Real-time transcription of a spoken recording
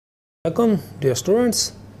Welcome dear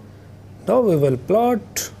students. Now we will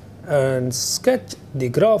plot and sketch the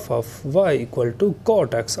graph of y equal to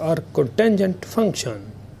COTx or cotangent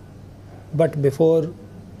function. But before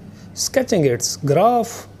sketching its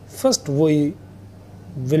graph, first we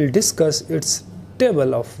will discuss its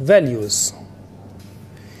table of values.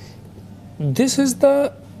 This is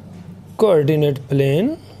the coordinate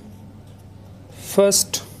plane.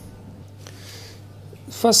 First,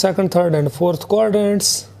 second, third and fourth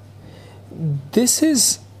quadrants. This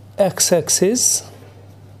is x-axis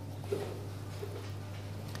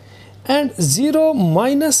and 0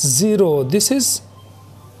 minus 0, this is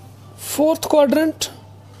fourth quadrant,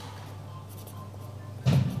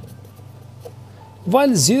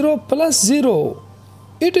 while 0 plus 0,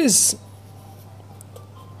 it is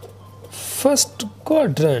first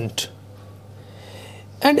quadrant.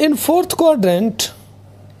 And in fourth quadrant,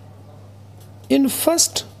 in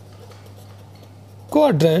first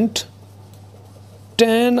quadrant,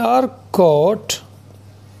 tan or cot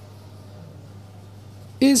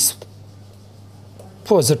is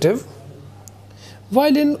positive,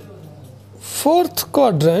 while in fourth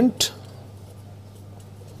quadrant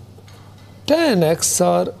tan x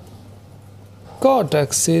or cot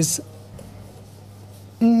x is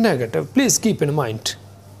negative. Please keep in mind.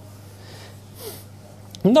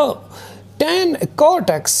 Now tan cot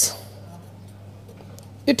x,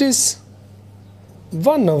 it is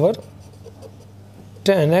 1 over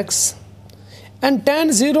tan x, and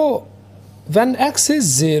tan 0, when x is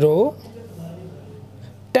 0,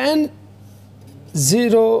 tan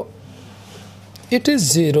 0, it is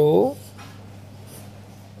 0,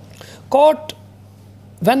 cot,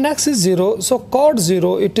 when x is 0, so cot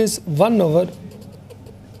 0, it is 1 over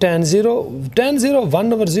tan 0, tan 0,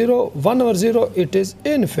 1 over 0, 1 over 0, it is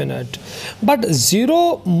infinite. But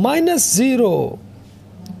 0 minus 0,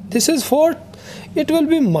 this is 4, it will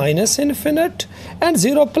be minus infinite, and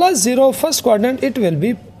 0 plus 0, first quadrant, it will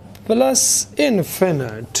be plus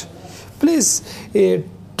infinite. Please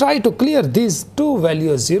try to clear these two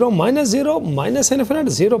values, 0 minus infinite,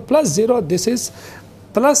 0 plus 0, this is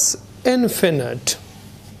plus infinite.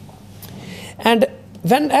 And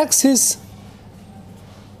when x is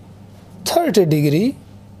 30 degree,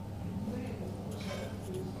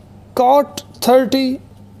 cot 30,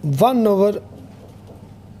 1 over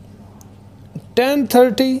tan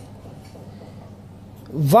 30,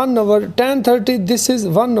 1 over tan 30, this is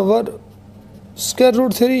 1 over square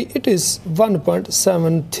root 3, it is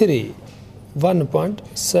 1.73.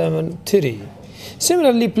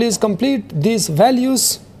 Similarly, please complete these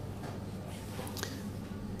values.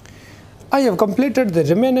 I have completed the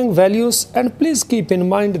remaining values, and please keep in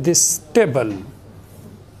mind this table.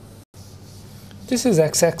 This is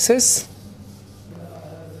x-axis.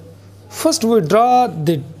 First we draw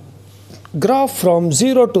the graph from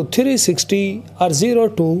 0 to 360 or 0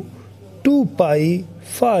 to 2 pi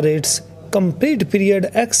for its complete period.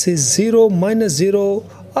 X is 0 minus 0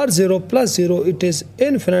 or 0 plus 0, it is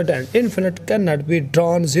infinite, and infinite cannot be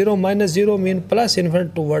drawn. 0 minus 0 means plus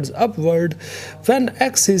infinite towards upward. When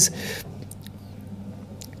x is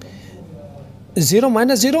 0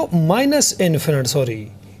 minus 0 minus infinite,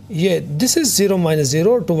 this is 0 minus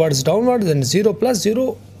 0 towards downward, then 0 plus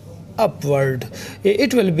 0 upward.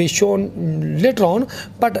 It will be shown later on.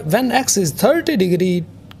 But when x is 30 degree,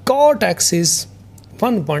 cot x is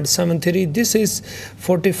 1.73. This is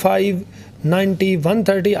 45, 90,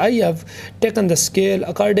 130. I have taken the scale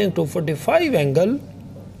according to 45 angle.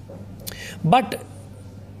 But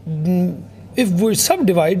if we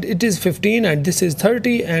subdivide, it is 15, and this is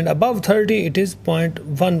 30, and above 30 it is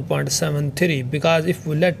 1.73, because if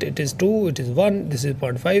we let it is 2, it is 1, this is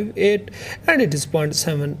 0.58, and it is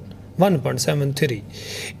 1.73.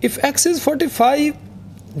 If x is 45,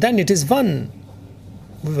 then it is 1.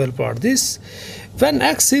 We will plot this. When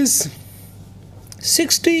x is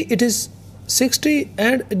 60, it is 60,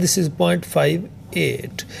 and this is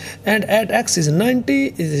 0.58. And at x is 90,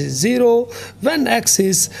 it is 0. When x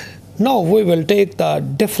is, now we will take the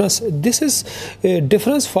difference. This is a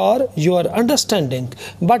difference for your understanding.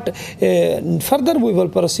 But further we will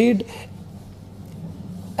proceed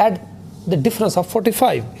at the difference of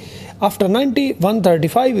 45. After 90,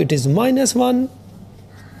 135, it is minus 1,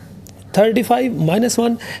 35 minus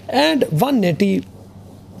 1, and 180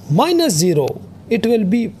 minus 0, it will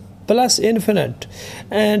be plus infinite.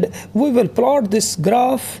 And we will plot this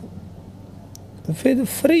graph with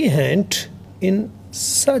freehand in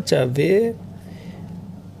such a way,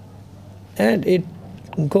 and it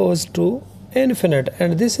goes to infinite,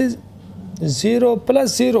 and this is 0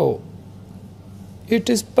 plus 0, it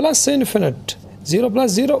is plus infinite. 0 plus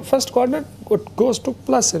 0, first quadrant it goes to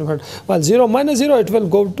plus infinite, while 0 minus 0 it will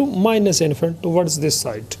go to minus infinite towards this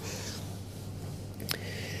side.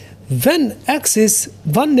 When x is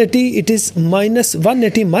 180, it is minus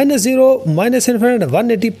 180 minus 0 minus infinite,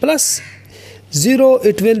 180 plus 0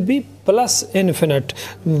 it will be plus infinite.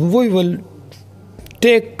 We will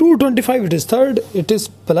take 225, it is third, it is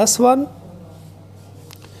plus 1.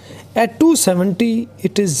 At 270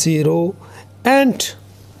 it is 0, and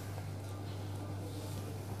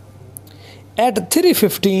at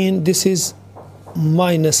 315 this is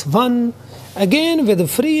minus 1. Again with a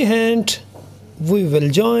free hand we will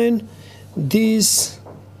join these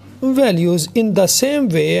values in the same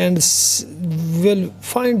way and will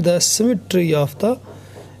find the symmetry of the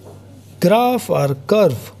graph or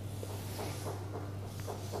curve.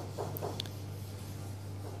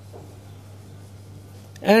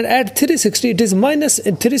 And at 360 it is minus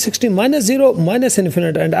 360 minus 0 minus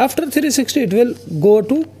infinite, and after 360 it will go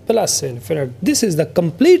to plus infinite. This is the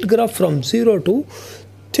complete graph from 0 to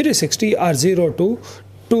 360 or 0 to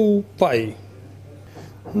 2 pi.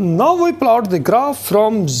 Now we plot the graph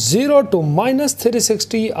from 0 to minus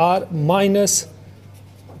 360 or minus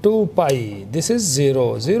 2 pi. This is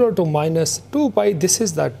 0 to minus 2 pi. This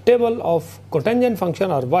is the table of cotangent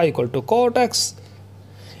function, or y equal to COTx.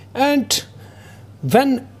 And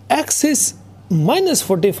when x is minus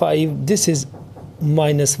 45, this is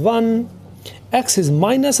minus 1. X is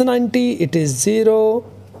minus 90, it is 0,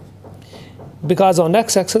 because on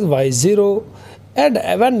x-axis y is 0. And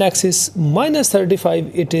when x is minus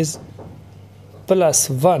 35, it is plus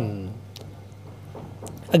 1.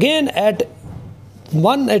 Again at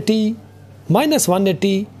 180, minus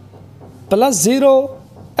 180, plus 0,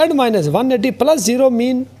 and minus 180 plus 0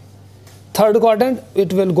 mean third quadrant,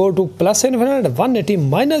 it will go to plus infinite. 180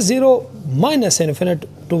 minus 0 minus infinite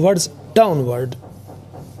towards downward.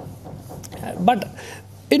 But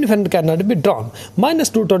infinite cannot be drawn. Minus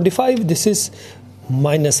 225, this is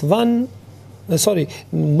minus 1. This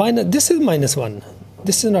is minus 1.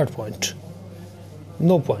 This is not point.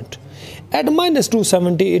 No point. At minus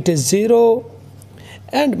 270, it is 0.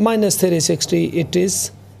 And minus 360, it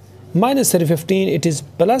is minus 315, it is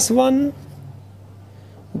plus 1.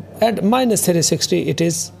 At minus 360 it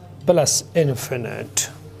is plus infinite.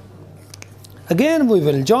 Again we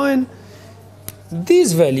will join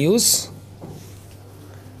these values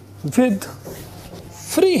with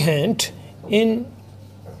free hand in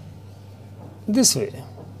this way.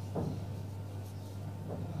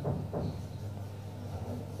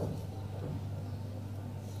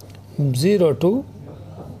 From 0 to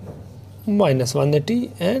minus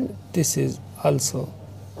 180, and this is also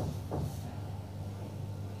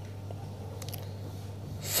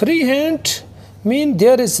free hand. Mean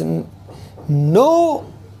there is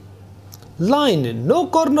no line, no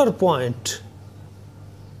corner point.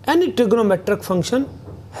 Any trigonometric function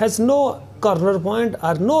has no corner point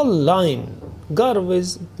or no line.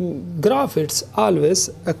 Graph it's always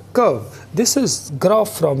a curve. This is graph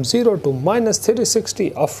from 0 to minus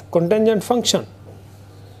 360 of cotangent function.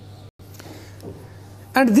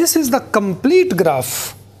 And this is the complete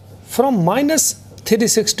graph from minus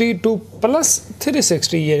 360 to plus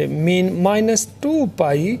 360, mean minus 2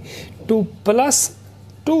 pi to plus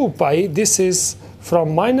 2 pi. This is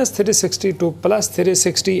from minus 360 to plus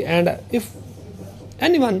 360. And if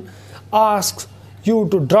anyone asks you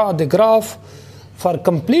to draw the graph for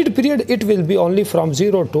complete period, it will be only from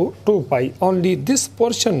 0 to 2 pi. Only this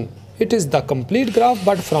portion, it is the complete graph,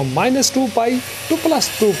 but from minus 2 pi to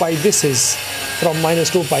plus 2 pi, this is from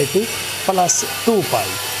minus 2 pi to plus 2 pi.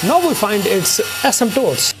 Now we find its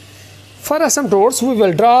asymptotes. For asymptotes, we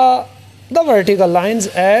will draw the vertical lines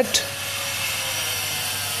at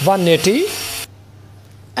 180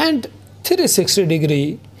 and 360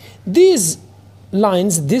 degree. These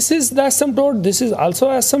lines, this is the asymptote, this is also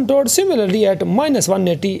asymptote. Similarly at minus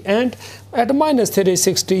 180 and at minus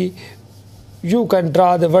 360, you can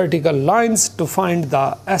draw the vertical lines to find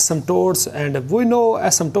the asymptotes. And we know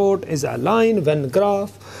asymptote is a line when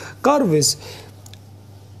curve is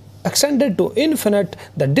extended to infinite,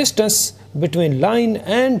 the distance between line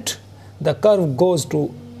and the curve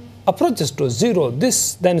approaches to 0.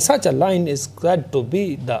 Then such a line is said to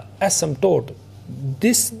be the asymptote.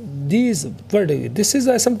 This is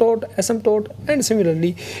asymptote, and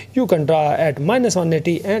similarly you can draw at minus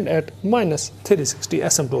 180 and at minus 360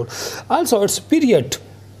 asymptote. Also its period,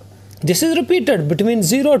 this is repeated between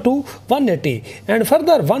 0 to 180 and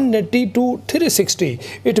further 180 to 360.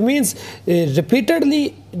 It means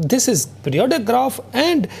repeatedly this is periodic graph,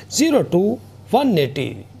 and 0 to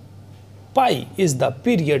 180 pi is the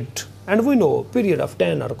period, and we know period of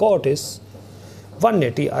tan or cot is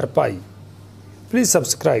 180 or pi. Please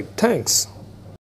subscribe. Thanks.